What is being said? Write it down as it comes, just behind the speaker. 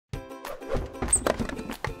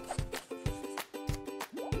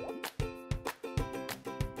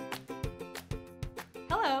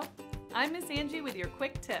I'm Miss Angie with your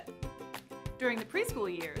quick tip. During the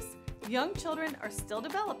preschool years, young children are still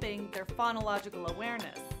developing their phonological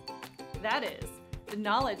awareness. That is, the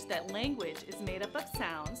knowledge that language is made up of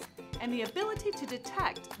sounds and the ability to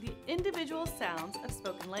detect the individual sounds of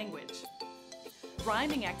spoken language.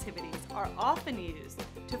 Rhyming activities are often used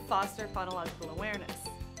to foster phonological awareness.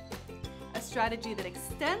 A strategy that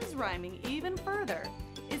extends rhyming even further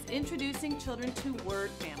is introducing children to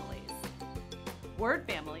word families. Word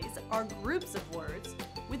families are groups of words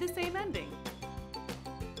with the same ending.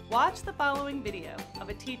 Watch the following video of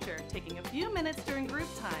a teacher taking a few minutes during group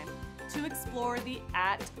time to explore the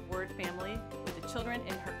at word family with the children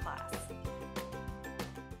in her class.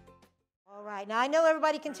 All right, now I know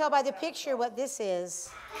everybody can tell by the picture what this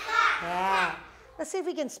is. Yeah. Let's see if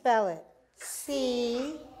we can spell it.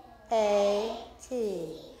 C-A-T.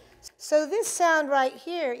 So this sound right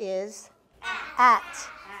here is at.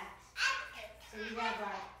 So you have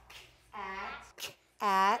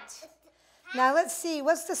at. Now let's see,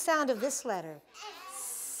 what's the sound of this letter?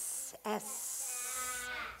 S.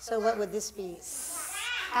 So what would this be?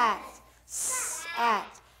 At.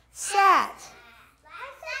 Sat.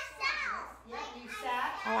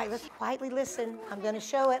 All right, let's quietly listen. I'm going to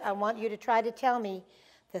show it. I want you to try to tell me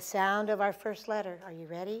the sound of our first letter. Are you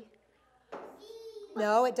ready?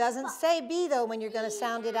 No, it doesn't say B, though, when you're going to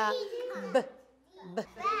sound it out. B. B.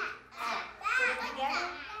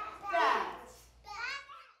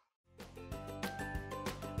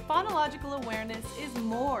 Phonological awareness is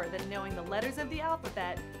more than knowing the letters of the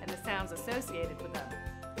alphabet and the sounds associated with them.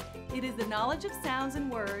 It is the knowledge of sounds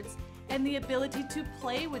and words and the ability to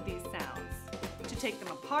play with these sounds, to take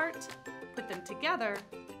them apart, put them together,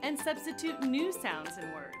 and substitute new sounds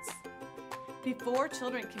and words. Before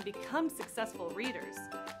children can become successful readers,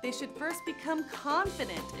 they should first become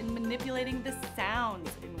confident in manipulating the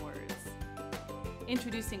sounds in words.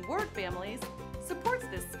 Introducing word families supports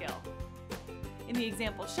this skill. In the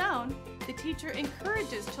example shown, the teacher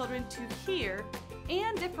encourages children to hear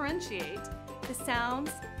and differentiate the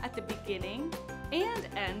sounds at the beginning and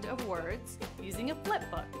end of words using a flip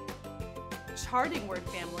book. Charting word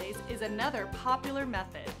families is another popular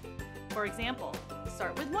method. For example,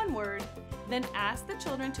 start with one word, then ask the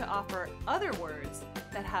children to offer other words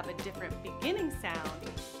that have a different beginning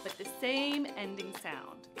sound but the same ending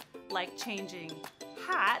sound, like changing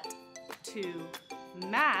hat to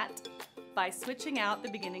mat by switching out the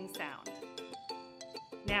beginning sound.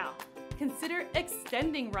 Now, consider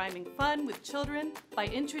extending rhyming fun with children by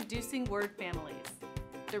introducing word families.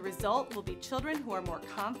 The result will be children who are more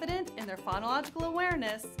confident in their phonological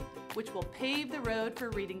awareness, which will pave the road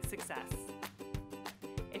for reading success.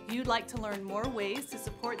 If you'd like to learn more ways to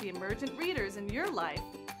support the emergent readers in your life,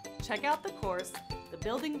 check out the course, The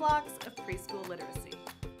Building Blocks of Preschool Literacy.